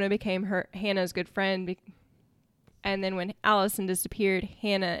 and Mona became Hannah's good friend. And then when Allison disappeared,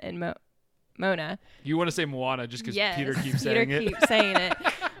 Hannah and Mona. You want to say Moana just because Yes, Peter keeps saying it? keeps saying it.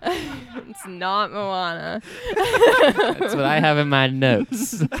 It's not Moana. That's what I have in my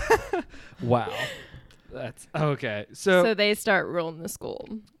notes. Wow, that's okay. So So they start ruling the school.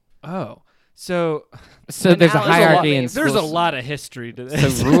 oh, So So When there's a Alice hierarchy in leaves. schools. there's a lot of history to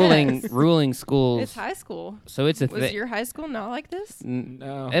this. So ruling schools. It's high school. So it's a Was thing. your high school not like this?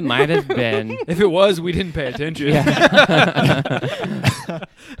 No. It might have been. If it was, we didn't pay attention. Yeah.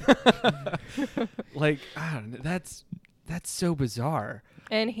 Like, I don't know. That's so bizarre.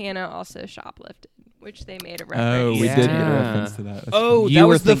 And Hannah also shoplifted, which they made a Oh, reference. we did make a Yeah. reference to that. That's Oh, funny. You that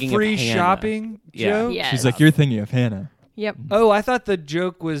were was the thinking of free Hannah. shopping Yeah. joke? Yes. She's like, you're thinking of Hannah. Yep. Oh, I thought the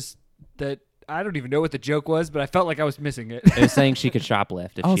joke was that I don't even know what the joke was, but I felt like I was missing it. It was saying she could shoplift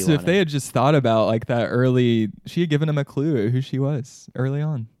if she Also, wanted. if they had just thought about like that early, she had given him a clue who she was early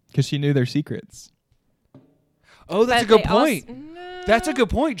on because she knew their secrets. Oh, that's a But good they also- point. No. That's a good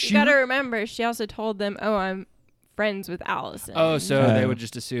point. You gotta remember, she also told them, "Oh, I'm friends with Allison." Oh, so they Oh. would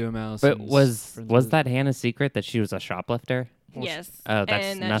just assume Allison. but was that Hannah's secret that she was a shoplifter? Yes. Oh, that's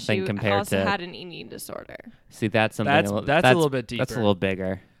and that nothing she compared also to. had an eating disorder. See, that's something. That's a little bit deeper. That's a little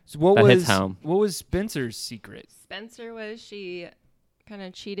bigger. So what that was hits home. What was Spencer's secret? Spencer was she kind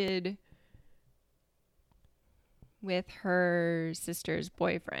of cheated with her sister's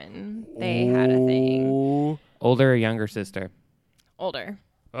boyfriend. They had a thing. Older or younger sister? Older.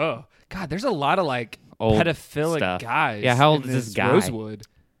 Oh God, there's a lot of like Old pedophilic stuff. guys. Yeah, how old in is this guy? Rosewood.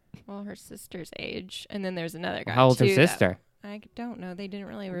 Well, her sister's age, and then there's another guy. How old's her too that- sister? I don't know. They didn't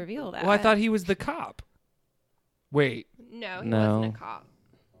really reveal that. Well, I thought he was the cop. Wait. No, he No. wasn't a cop.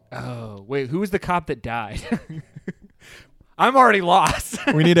 Oh, wait. Who was the cop that died? I'm already lost.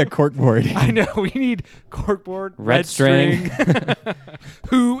 We need a corkboard. I know. We need corkboard, Red string.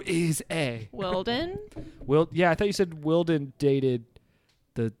 Who is A? Wilden. Yeah, I thought you said Wilden dated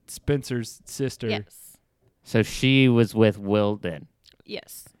the Spencer's sister. Yes. So she was with Wilden.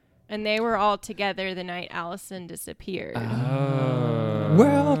 Yes. And they were all together the night Allison disappeared. Oh.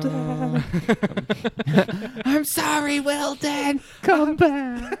 Well done. I'm sorry, Wilden. Come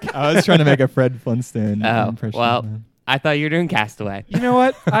back. I was trying to make a Fred Flintstone Oh, impression. well. I thought you were doing Castaway. You know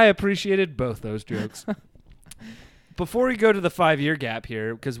what? I appreciated both those jokes. Before we go to the 5-year gap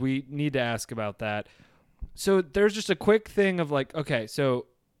here, because we need to ask about that. So there's just a quick thing of like, okay, so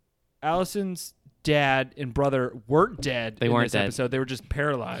Allison's dad and brother weren't dead They in weren't this dead. episode. They were just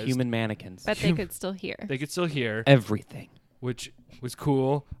paralyzed. Human mannequins. But they could still hear. They could still hear, Everything. which was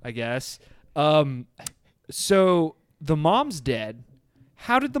cool, I guess. So the mom's dead.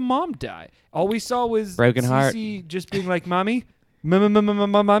 How did the mom die? All we saw was Broken heart. Cece just being like, "Mommy,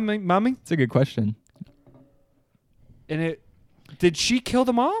 mommy." It's a good question. And did she kill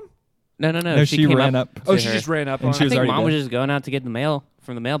the mom? No. No, she came ran up. Oh, to she her. just ran up And on she I her. was think already mom was dead. just going out to get the mail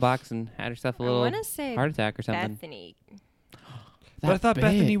from the mailbox and had herself a I little want to say heart attack or something. Bethany. But I thought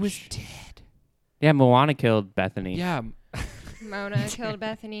Bethany bitch. was dead. Yeah, Moana killed Bethany, Yeah. Mona killed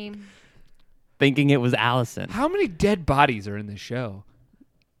Bethany. thinking it was Allison. How many dead bodies are in this show?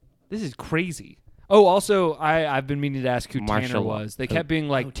 This is crazy. Oh, also, I've been meaning to ask who Tanner Marshall. was. They kept being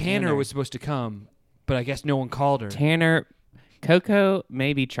like, Tanner Tanner. was supposed to come, but I guess no one called her. Tanner, Coco,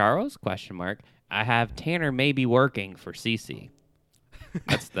 maybe Charles? Question mark. I have Tanner maybe working for Cece.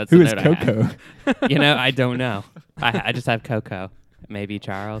 That's Who the is note I have. Coco? You know, I don't know. I just have Coco. Maybe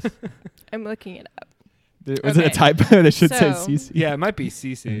Charles. I'm looking it up. Was it a Okay. typo? They should say So- CC. Yeah, it might be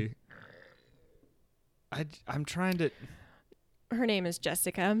Cece. I'm trying to... Her name is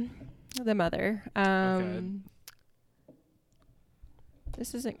Jessica, the mother.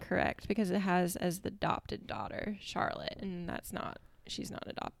 This isn't correct because it has as the adopted daughter Charlotte, and that's not. She's not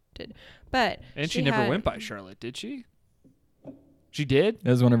adopted. But And she never went by Charlotte, did she? She did?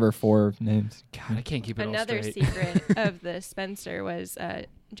 That was one of her 4 names. God, I can't keep it Another all straight. secret of the Spencer was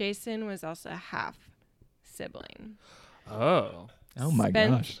Jason was also a half sibling. Oh. Oh my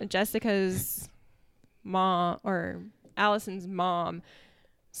gosh. Jessica's mom or Allison's mom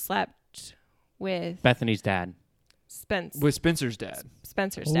slept with Bethany's dad. With Spencer's dad.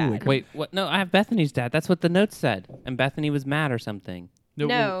 Spencer's Holy dad. crap. Wait, what? No, I have Bethany's dad. That's what the note said. And Bethany was mad or something.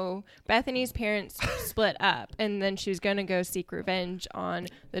 No, Bethany's parents split up, and then she was going to go seek revenge on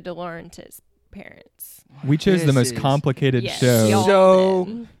the DeLaurentis parents. We chose the This most is- complicated Yes, show. y'all So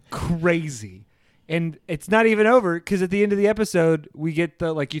did. crazy. And it's not even over because at the end of the episode, we get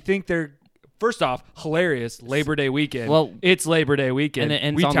the, like, you think they're, first off, hilarious Labor Day weekend. Well, it's Labor Day weekend. And it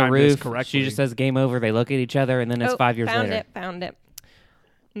ends we on the timed this roof. correctly. She just says game over. They look at each other, and then it's 5 years later. Found it.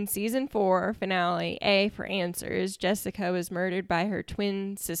 In season 4 finale, A for answers, Jessica was murdered by her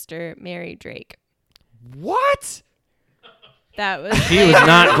twin sister, Mary Drake. What? That was She was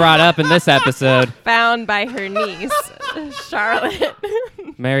not brought up in this episode. found by her niece, Charlotte.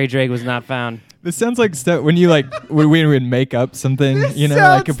 Mary Drake was not found. This sounds like stuff when you when we would make up something,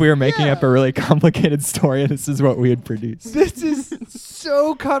 like if we were making up a really complicated story, this is what we would produce. This is so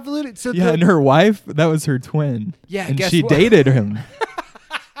so convoluted. So Yeah, and her wife, that was her twin. Yeah, and guess she what? dated him.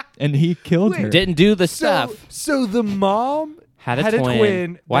 And he killed her. Didn't do the stuff. So the mom Had a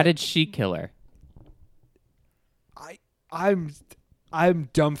twin. Why that- did she kill her? I'm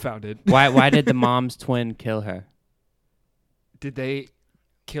dumbfounded. Why did the mom's twin kill her? Did they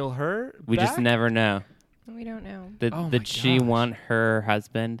kill her? We just back? never know. We don't know. Did, Oh my did she gosh. want her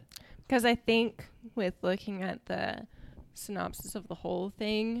husband? Because I think with looking at the synopsis of the whole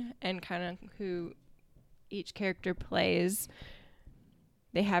thing and kind of who each character plays,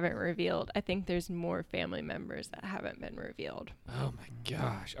 they haven't revealed. I think there's more family members that haven't been revealed. Oh my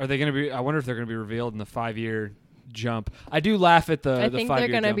gosh. Are they going to be? I wonder if they're going to be revealed in the 5-year jump. I do laugh at the. I the think 5-year they're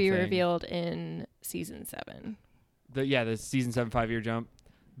going to jump be thing. revealed in season 7. The season 7 5-year jump.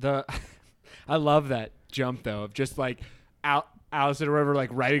 I love that jump though of just like Allison or whatever like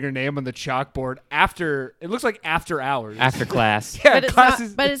writing her name on the chalkboard after it looks like after hours. After class. Yeah, But it's class not.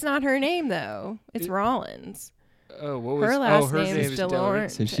 is- But it's not her name though. It's Rollins. Oh, what was Her last her name is is Delaware.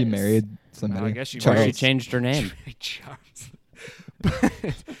 So she married somebody. Well, I guess she Charles. She changed her name. Charles.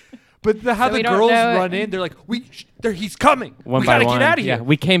 But how So the we don't girls know- run in, they're like, he's coming. One we by gotta one. get out of here. Yeah,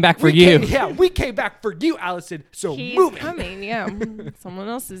 we came back for you. We came back for you, Allison. So He's move it. coming. Yeah, someone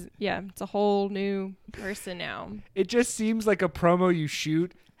else is. Yeah, it's a whole new person now. It just seems like a promo you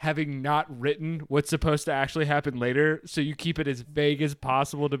shoot having not written what's supposed to actually happen later, so you keep it as vague as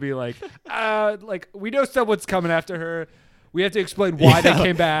possible to be like we know someone's coming after her. We have to explain why they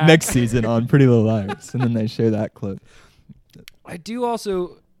came back. Next season on Pretty Little Liars. And then they show that clip.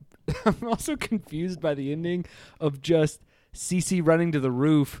 I'm also confused by the ending of just Cece running to the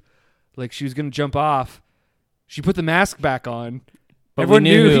roof like she was going to jump off. She put the mask back on. But Everyone we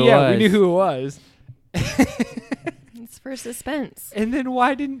knew who it we was. knew who it was. It's for suspense. And then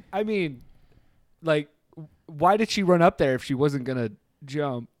why did she run up there if she wasn't going to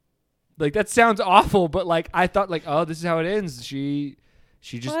jump? Like that sounds awful, but like I thought like, oh, this is how it ends. She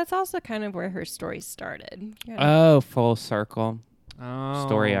just Well, that's also kind of where her story started. You know? Oh, full circle. oh,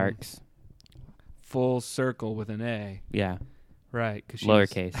 Story arcs. full circle with an A. Yeah. Right, cuz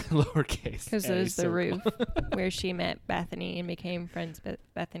Lowercase. lowercase. Because A there's the circle. roof where she met Bethany and became friends with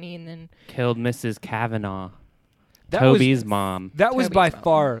Bethany, and then Killed Mrs. Kavanaugh. That was- Toby's mom. That was Toby's by mom.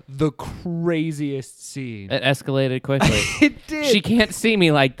 far the craziest scene. It escalated quickly. It did. She can't see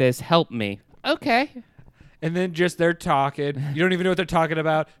me like this. Help me. Okay. And then just they're talking. You don't even know what they're talking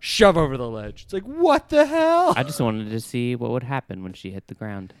about. Shove over the ledge. It's like, what the hell? I just wanted to see what would happen when she hit the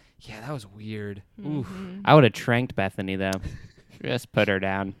ground. Yeah, that was weird. Oof. I would have tranked Bethany, though. Just put her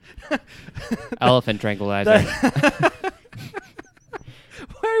down. Elephant tranquilizer.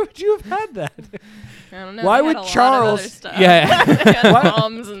 Why would you have had that? I don't know. Why they would had a lot of Charles- other stuff. Yeah. They had Why-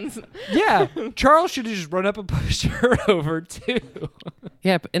 bombs and Yeah, Charles should have just run up and pushed her over too.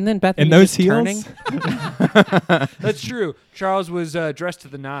 Yeah, and then Bethany And those just turning. heels? That's true. Charles was dressed to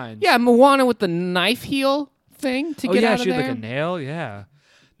the nines. Yeah, Moana with the knife heel thing to Oh get yeah, out of she had there. like a nail. Yeah.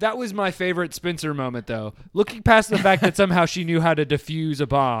 That was my favorite Spencer moment, though. Looking past the fact that somehow she knew how to defuse a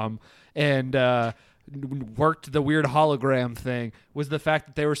bomb and worked the weird hologram thing, was the fact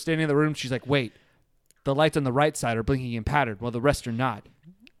that they were standing in the room. She's like, wait, the lights on the right side are blinking and patterned, while the rest are not.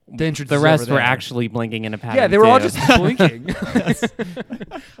 The entrance The is rest over were there. actually blinking in a pattern. Yeah, they were all too. just blinking.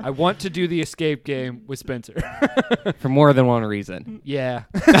 I want to do the escape game with Spencer. for more than one reason. Yeah.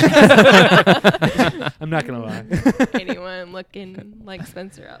 I'm not going to lie. anyone looking like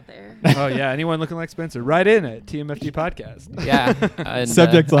Spencer out there. Oh, yeah. Anyone looking like Spencer, write in at TMFD Podcast. Yeah. And,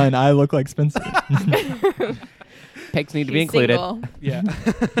 Subject line, I look like Spencer. pics need to be He's included. single. Yeah.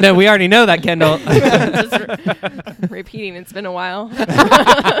 No, we already know that, Kendall. Just repeating. It's been a while.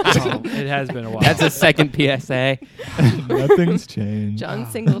 Oh, it has been a while. That's a second PSA. Nothing's changed. John's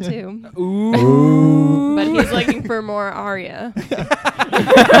single too, Ooh. but he's looking for more Arya.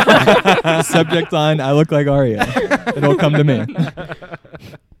 Subject line, I look like Arya. It'll come to me.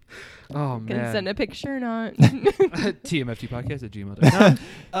 Oh, Can man. send a picture or not. TMFTpodcast@gmail.com.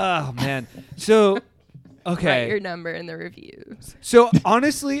 Oh, man. So, Write okay. your number in the reviews. So,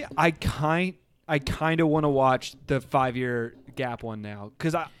 honestly, I kind of want to watch the 5-year gap one now.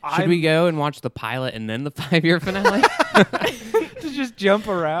 Because Should we go and watch the pilot and then the 5-year finale? to just jump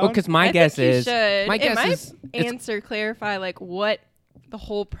around? Well, because my I guess think you is should. my It guess might is it's- answer, clarify like what the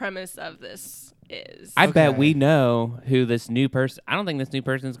whole premise of this is. I bet Okay. we know who this new person. I don't think this new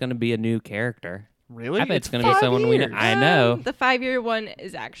person is going to be a new character. Really? I bet it's going to be 5 someone we know. years. I know. The 5-year one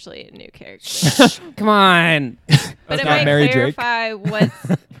is actually a new character. Come on. But it not might Mary Drake. clarify what's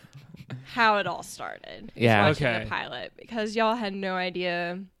how it all started. Yeah. Watching Okay. the pilot, because y'all had no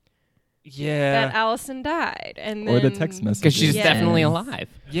idea Yeah. that Allison died, and then Or the text message. Because she's Yes. definitely alive.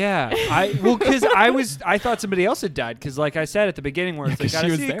 Yeah, because I thought somebody else had died. Because like I said at the beginning, where it's like, 'Cause got she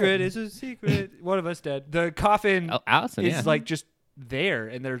a was there. secret, it's a secret. One of us dead. The coffin Oh, Allison, is yeah. like just there,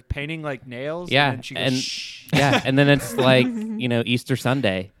 and they're painting like nails. Yeah, and then she goes, and- shh. Yeah, and then it's like, Easter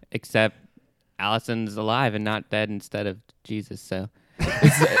Sunday, except Allison's alive and not dead instead of Jesus. So,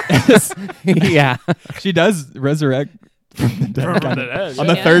 yeah. She does resurrect from the dead, From kind the of, dead, on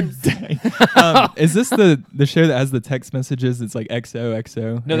yeah. the third day. Is this the show that has the text messages? It's like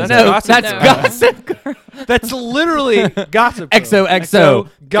XOXO. No, Is that's that- No, Gossip that's Girl. Gossip Girl. That's literally Gossip Girl. XOXO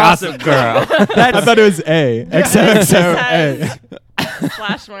Gossip Girl. I thought it was A. XOXO It A.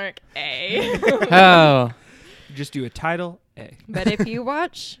 slash mark A. Oh, Just do a title A. But if you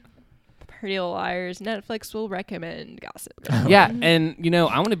watch Pretty Little Liars, Netflix will recommend Gossip Girl. yeah. And,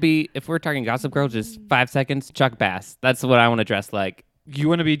 I want to be, if we're talking Gossip Girl, just 5 seconds, Chuck Bass. That's what I want to dress like. You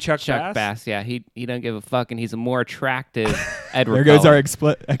want to be Chuck Chuck Bass, yeah. He don't give a fuck, and he's a more attractive Edward There goes Cullen. our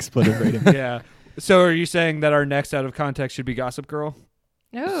expletive rating. Yeah. So are you saying that our next out of context should be Gossip Girl?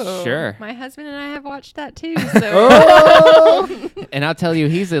 No. Sure. My husband and I have watched that too. So Oh, And I'll tell you,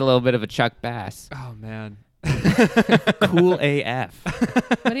 he's a little bit of a Chuck Bass. oh man. Cool AF.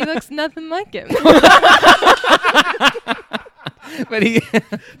 but he looks nothing like him.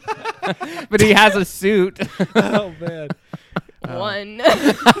 but he has a suit. Oh man. One.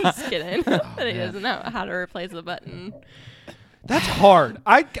 Just kidding. But he man. doesn't know how to replace the button. That's hard.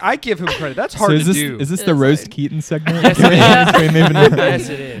 I give him credit. That's hard So to is this do. is this It the is roast hard. Keaton segment? Yes, it is. Can we move it on? Yes,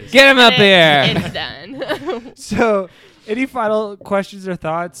 it is. Get him up here. It's done. So, any final questions or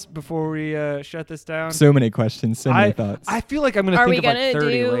thoughts before we shut this down? So many questions, so many thoughts. I feel like I'm gonna Are think we of like gonna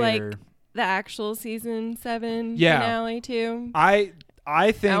 30 do later. like the actual season 7 Yeah. finale too? I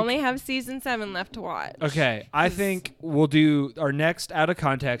think I only have season 7 left to watch. okay. I 'Cause- think we'll do our next out of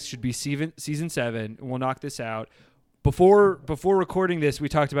context should be season 7, and we'll knock this out. Before recording this, we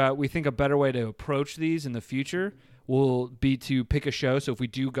talked about we think a better way to approach these in the future will be to pick a show. So if we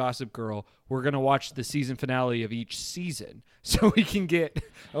do Gossip Girl, we're gonna watch the season finale of each season, so we can get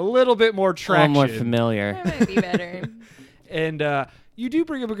a little bit more A little traction. more familiar. That might be better. And you do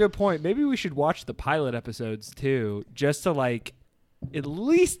bring up a good point. Maybe we should watch the pilot episodes too, just to like at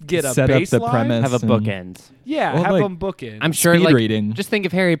least get a Set up baseline. the premise. Have a and- bookend. Yeah, Well, have like, them bookend. I'm sure, Speed like, reading. just think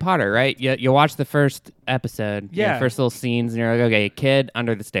of Harry Potter, right? You watch the first episode, Yeah. first little scenes, and you're like, okay, kid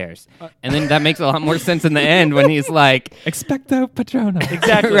under the stairs. And then that makes a lot more sense in the end when he's like, Expecto Patronum.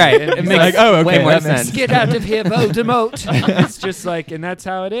 exactly right. And It he's makes like, oh, okay, way more that makes sense. sense. get out of here, Voldemort. It's just like, and that's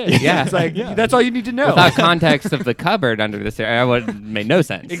how it is. Yeah. It's like Yeah. that's all you need to know. Without context of the cupboard under the stairs, that would made no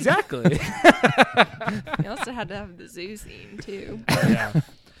sense. Exactly. We also had to have the zoo scene too. Yeah.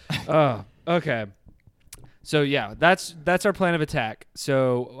 Oh, okay. So yeah, that's our plan of attack.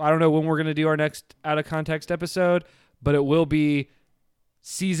 So I don't know when we're gonna do our next out of context episode, but it will be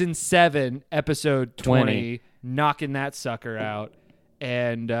season 7, episode 20, knocking that sucker out,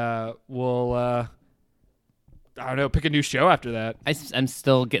 and we'll I don't know, pick a new show after that. I'm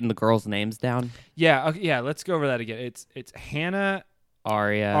still getting the girls' names down. Yeah, okay, yeah. Let's go over that again. It's Hannah,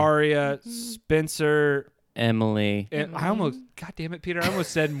 Arya, Arya, Spencer. Emily, And I almost, God damn it, Peter! I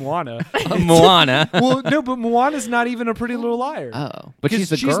almost said Moana. Moana. Well, no, but Moana's not even a Pretty Little Liar. Oh, but 'Cause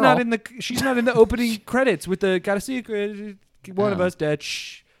she's a she's girl. not in the opening credits with the got a secret. One of Oh. us dead.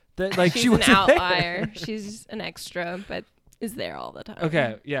 Shh. That, like She's she an wasn't outlier. She's an extra, but is there all the time. there.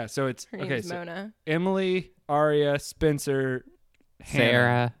 Okay, yeah. So it's Her name okay. is So Mona. Emily, Arya, Spencer, Hannah.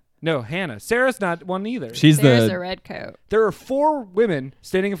 Sarah. No, Hannah. Sarah's not one either. She's There's the a red coat. There are 4 women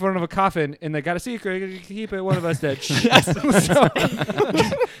standing in front of a coffin, and they got a secret. Keep it. One of us dead. Shh.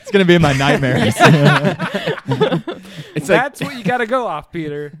 it's gonna be in my nightmares. It's like, That's what you got to go off,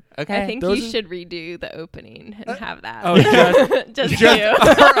 Peter. okay. I think those you are- should redo the opening and have that. Oh, just Just you.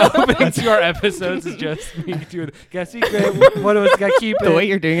 our opening to our episodes is just me doing got a secret. One of us got to keep it. The way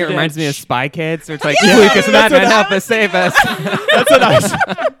you're doing it Yeah. reminds me of Spy Kids, where it's like, Lucas Madman, help us, save us. That's what I was.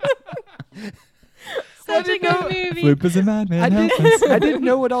 Such a didn't know- good movie. Floop is a madman. I help didn't, us. I didn't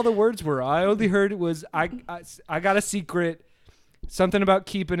know what all the words were. I only heard it was I got a secret, something about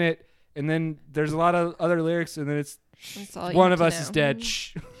keeping it, and then there's a lot of other lyrics, and then it's That's all you one need of to us know. is dead.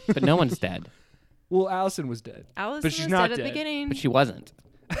 Shh. But no one's dead. Well, Allison was dead. Allison But she's was not dead at the dead. beginning. But she wasn't.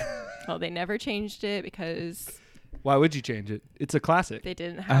 Well, they never changed it because Why would you change it? It's a classic. they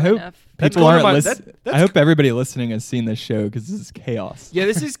didn't I have hope enough. That's people going aren't to my- listening. that's I hope everybody listening has seen this show because this is chaos. Yeah,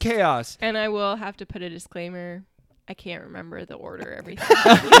 this is chaos. And I will have to put a disclaimer. I can't remember the order, everything.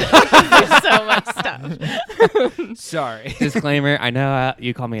 There's so much stuff. Sorry. Disclaimer, I know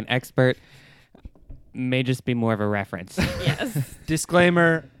you call me an expert. May just be more of a reference. Yes.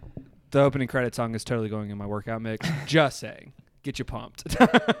 Disclaimer. The opening credit song is totally going in my workout mix. Just saying. Get you pumped.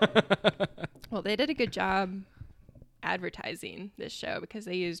 Well, they did a good job advertising this show because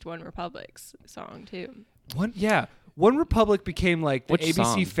they used One Republic's song too. One Republic became like the Which ABC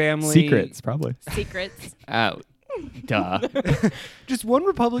song? Family. Secrets, probably. Secrets. Oh, duh. Just One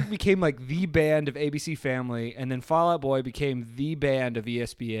Republic became like the band of ABC Family, and then Fall Out Boy became the band of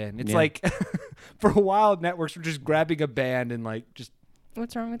ESPN. It's Yeah. like for a while, networks were just grabbing a band and like just.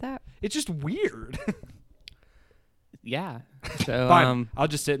 What's wrong with that? It's just weird. Yeah. So Fine. I'll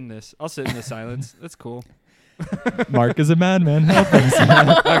just sit in this. I'll sit in the silence. That's cool. Mark is a madman. Help us.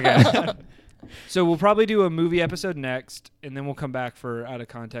 Okay. So we'll probably do a movie episode next, and then we'll come back for Out of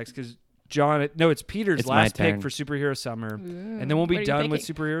Context because it's Peter's It's my last pick turn. for Superhero Summer, Ooh. and then we'll What be are you done with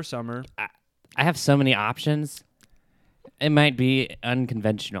thinking? Superhero Summer. I have so many options. It might be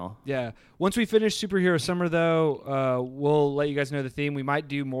unconventional. Yeah. Once we finish Superhero Summer, though, we'll let you guys know the theme. We might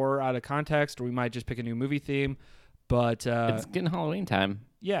do more Out of Context, or we might just pick a new movie theme. But It's getting Halloween time.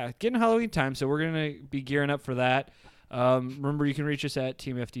 yeah, getting Halloween time, so we're going to be gearing up for that. Remember, you can reach us at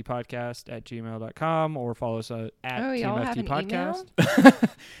teamftpodcast@gmail.com or follow us at y'all have an teamftpodcast.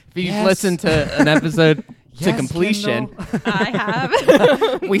 If you Yes. listen to an episode to Yes, completion, Kendall. I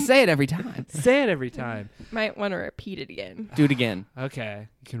have. we say it every time. Say it every time. Might want to repeat it again. Do it again. Okay.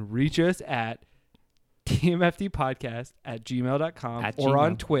 You can reach us at tmftpodcast@gmail.com At or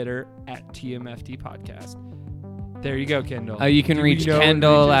on Gmail. Twitter at tmftpodcast. There you go, Kendall. You can Do we reach know where to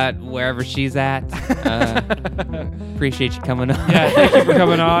Kendall reach us? at wherever she's at. Appreciate you coming on. Yeah, thank you for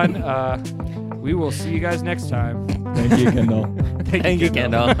coming on. We will see you guys next time. Thank you, Kendall. Thank you,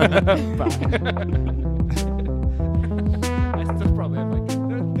 Kendall. Bye.